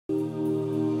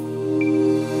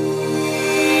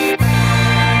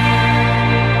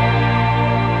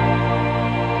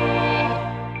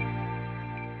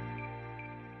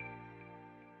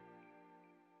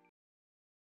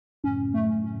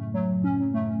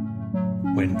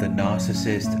When the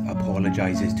narcissist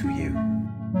apologizes to you.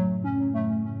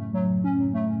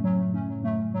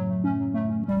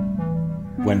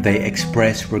 When they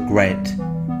express regret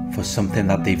for something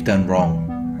that they've done wrong.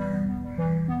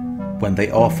 When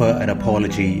they offer an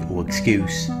apology or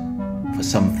excuse for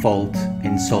some fault,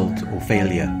 insult, or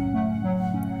failure.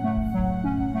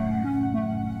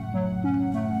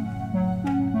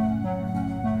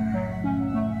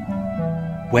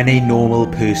 When a normal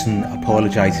person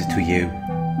apologizes to you,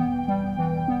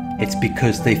 it's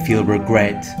because they feel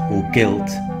regret or guilt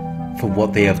for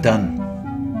what they have done.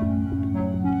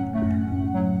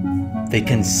 They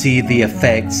can see the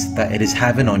effects that it is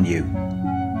having on you.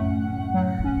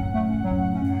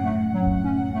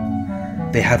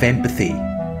 They have empathy.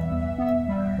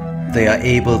 They are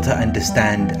able to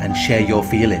understand and share your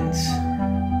feelings.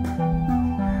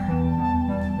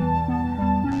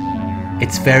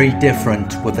 It's very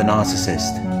different with the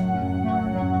narcissist.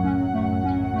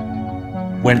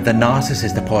 When the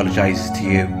narcissist apologizes to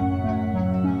you,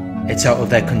 it's out of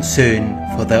their concern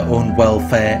for their own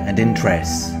welfare and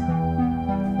interests.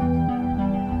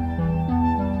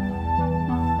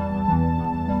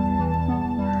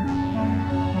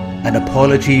 An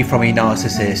apology from a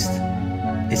narcissist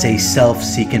is a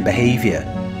self-seeking behavior,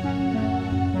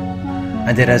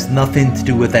 and it has nothing to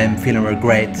do with them feeling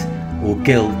regret or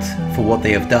guilt for what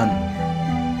they have done.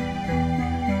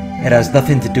 It has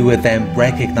nothing to do with them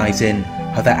recognizing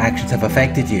how their actions have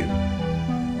affected you.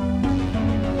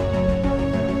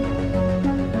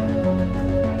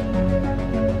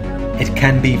 It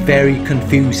can be very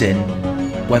confusing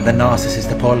when the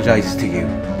narcissist apologizes to you.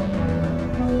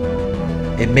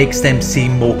 It makes them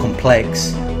seem more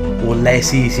complex or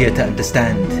less easier to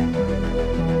understand.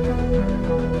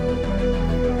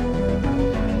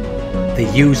 They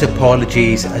use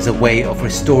apologies as a way of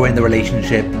restoring the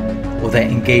relationship or their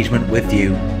engagement with you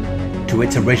to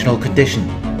its original condition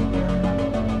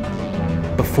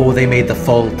before they made the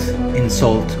fault,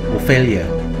 insult, or failure.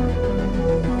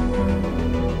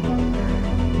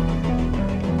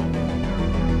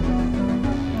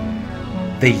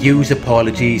 They use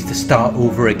apologies to start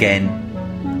over again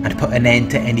and put an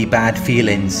end to any bad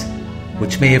feelings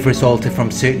which may have resulted from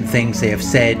certain things they have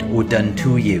said or done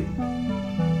to you.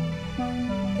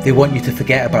 They want you to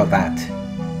forget about that.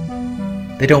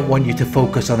 They don't want you to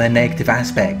focus on their negative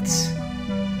aspects,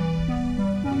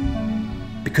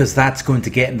 because that's going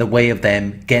to get in the way of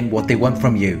them getting what they want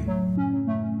from you.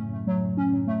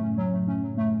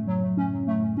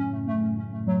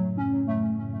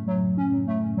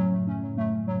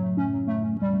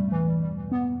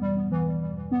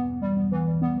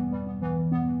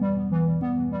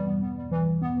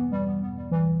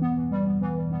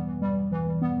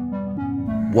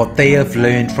 What they have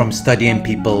learned from studying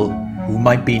people who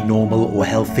might be normal or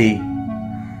healthy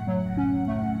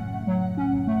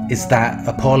is that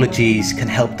apologies can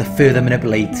help to further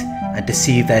manipulate and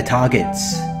deceive their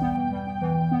targets.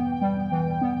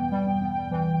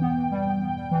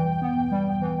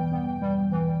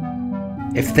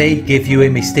 If they give you a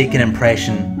mistaken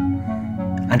impression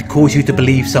and cause you to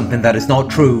believe something that is not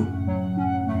true,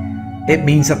 it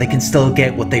means that they can still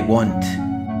get what they want,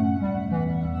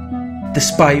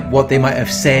 despite what they might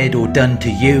have said or done to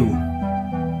you.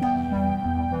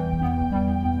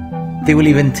 They will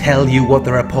even tell you what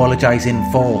they're apologizing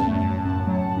for.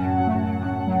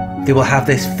 They will have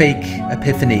this fake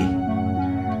epiphany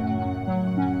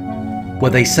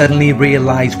where they suddenly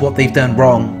realize what they've done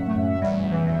wrong.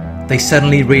 They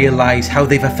suddenly realize how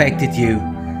they've affected you,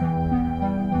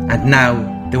 and now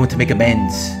they want to make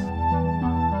amends.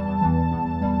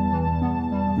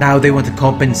 Now they want to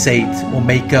compensate or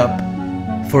make up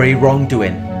for a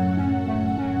wrongdoing.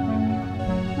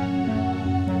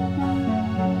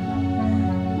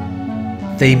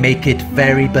 They make it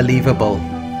very believable.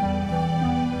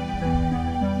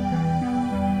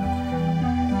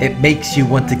 It makes you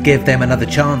want to give them another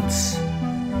chance.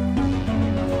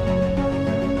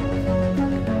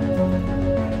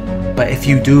 But if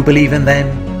you do believe in them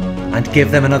and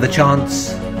give them another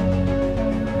chance,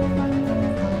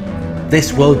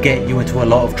 this will get you into a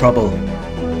lot of trouble.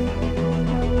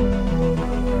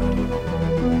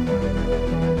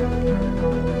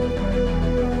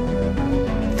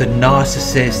 The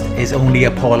narcissist is only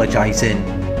apologizing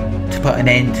to put an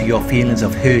end to your feelings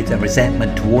of hurt and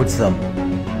resentment towards them.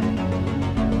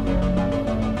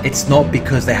 It's not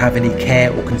because they have any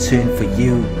care or concern for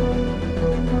you.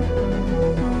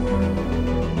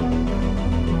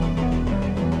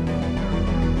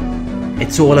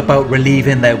 It's all about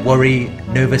relieving their worry,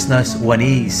 nervousness, or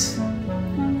unease.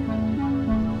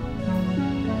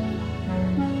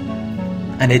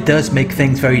 And it does make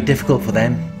things very difficult for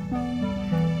them.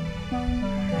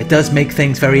 does make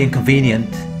things very inconvenient.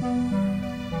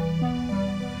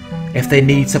 If they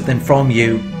need something from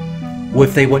you, or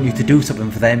if they want you to do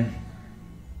something for them.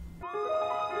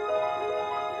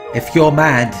 If you're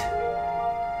mad,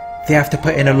 they have to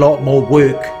put in a lot more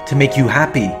work to make you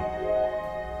happy.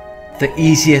 The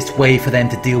easiest way for them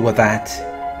to deal with that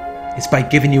is by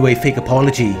giving you a fake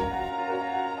apology.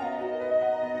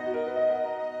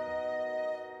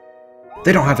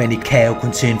 They don't have any care or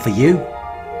concern for you.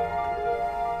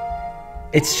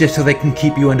 It's just so they can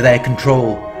keep you under their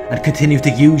control and continue to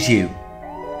use you.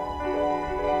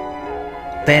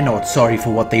 They're not sorry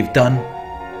for what they've done.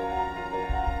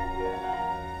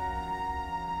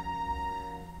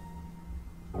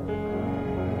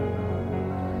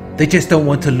 They just don't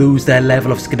want to lose their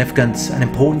level of significance and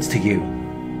importance to you.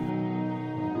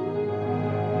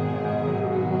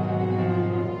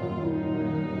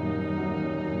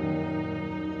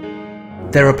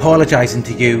 They're apologising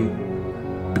to you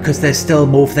because there's still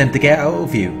more for them to get out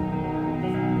of you.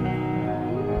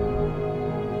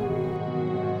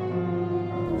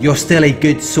 You're still a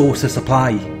good source of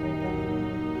supply.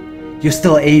 You're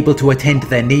still able to attend to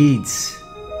their needs.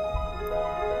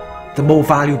 The more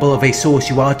valuable of a source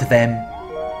you are to them,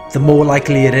 the more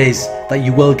likely it is that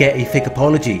you will get a fake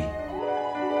apology.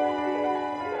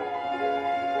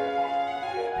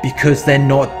 Because they're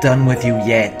not done with you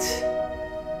yet.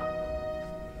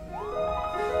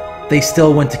 They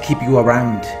still want to keep you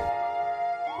around.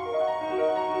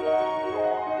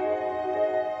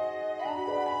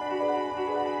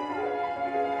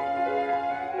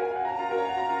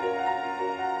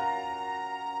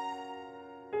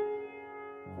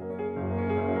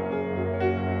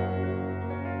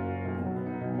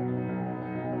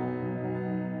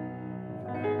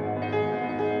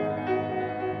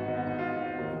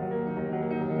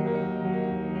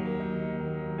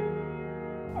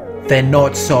 They're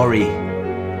not sorry.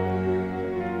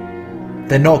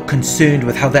 They're not concerned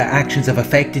with how their actions have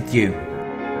affected you.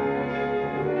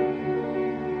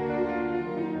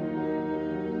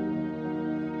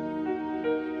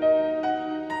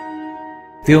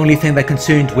 The only thing they're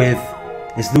concerned with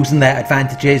is losing their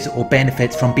advantages or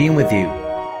benefits from being with you.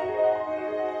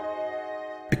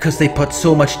 Because they put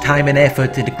so much time and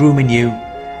effort into grooming you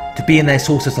to be in their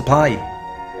source of supply.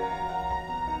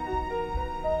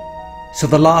 So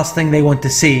the last thing they want to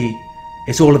see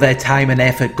is all of their time and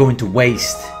effort going to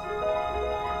waste.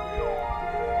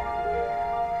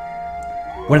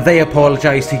 When they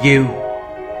apologise to you,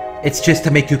 it's just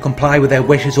to make you comply with their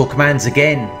wishes or commands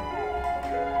again.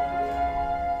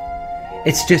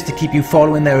 It's just to keep you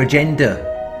following their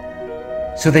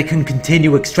agenda, so they can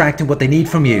continue extracting what they need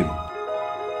from you.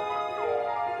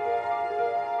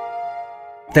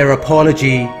 Their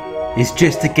apology is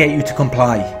just to get you to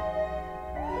comply.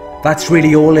 That's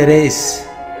really all it is.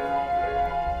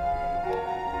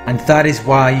 And that is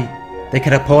why they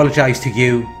can apologise to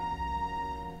you,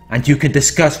 and you can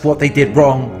discuss what they did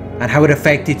wrong and how it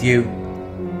affected you.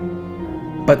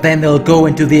 But then they'll go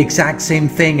and do the exact same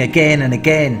thing again and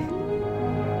again.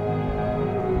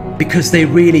 Because they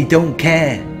really don't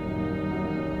care.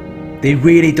 They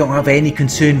really don't have any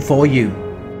concern for you.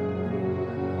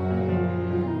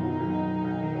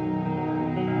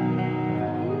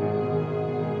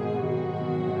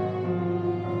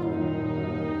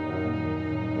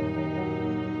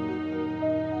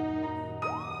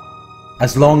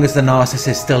 As long as the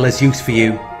narcissist still has use for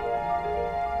you,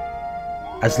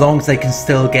 as long as they can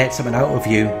still get something out of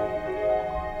you,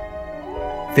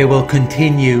 they will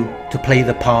continue to play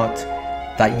the part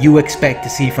that you expect to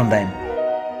see from them.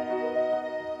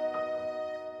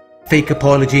 Fake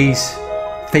apologies,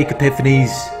 fake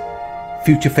epiphanies,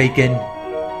 future faking,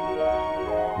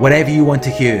 whatever you want to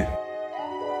hear.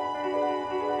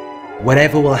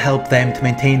 Whatever will help them to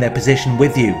maintain their position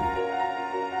with you.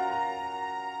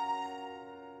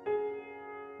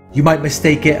 You might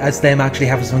mistake it as them actually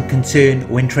having some concern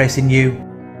or interest in you.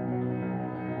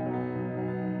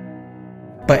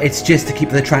 But it's just to keep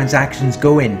the transactions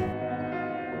going.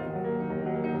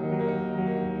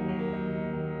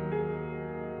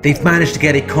 They've managed to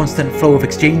get a constant flow of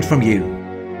exchange from you.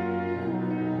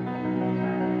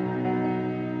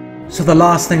 So the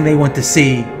last thing they want to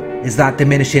see is that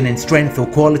diminishing in strength or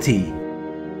quality.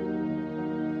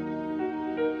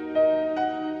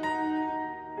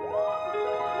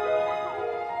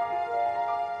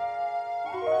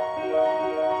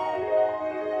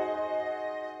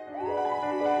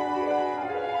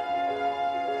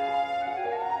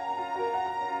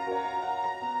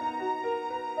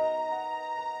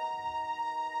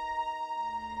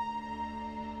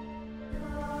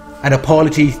 An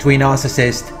apology to a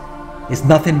narcissist is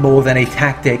nothing more than a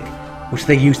tactic which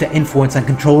they use to influence and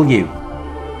control you.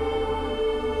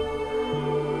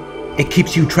 It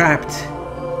keeps you trapped.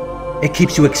 It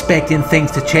keeps you expecting things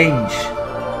to change.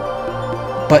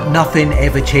 But nothing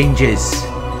ever changes.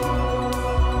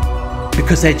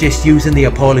 Because they're just using the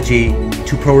apology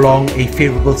to prolong a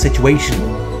favourable situation.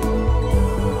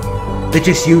 They're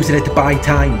just using it to buy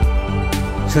time,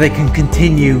 so they can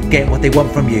continue getting what they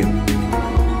want from you.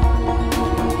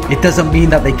 It doesn't mean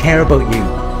that they care about you.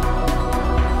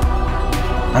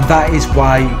 And that is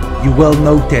why you will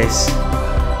notice,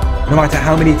 no matter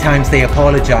how many times they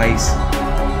apologise,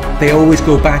 they always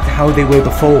go back to how they were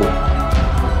before.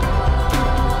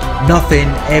 Nothing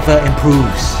ever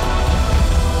improves.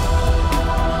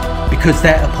 Because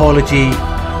their apology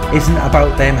isn't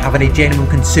about them having a genuine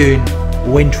concern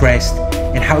or interest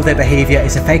in how their behaviour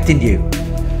is affecting you.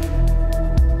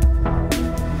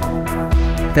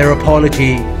 Their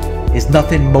apology is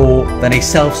nothing more than a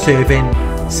self-serving,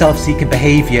 self-seeking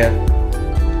behaviour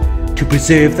to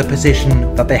preserve the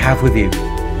position that they have with you.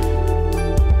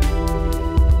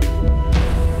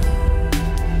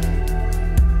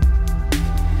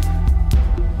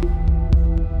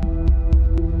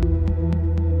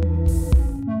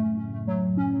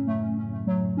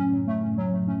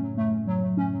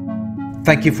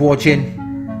 Thank you for watching.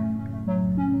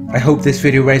 I hope this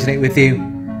video resonated with you.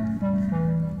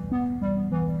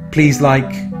 Please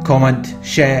like, comment,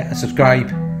 share and subscribe.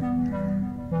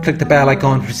 Click the bell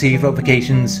icon to receive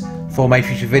notifications for my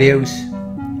future videos.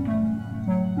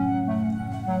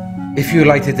 If you would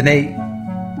like to donate,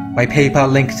 my PayPal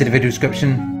link is in the video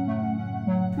description.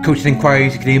 Coaching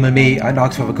inquiries, you can email me at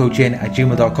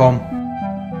narcsurvivorcoaching@gmail.com.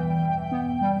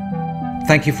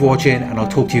 Thank you for watching, and I'll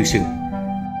talk to you soon.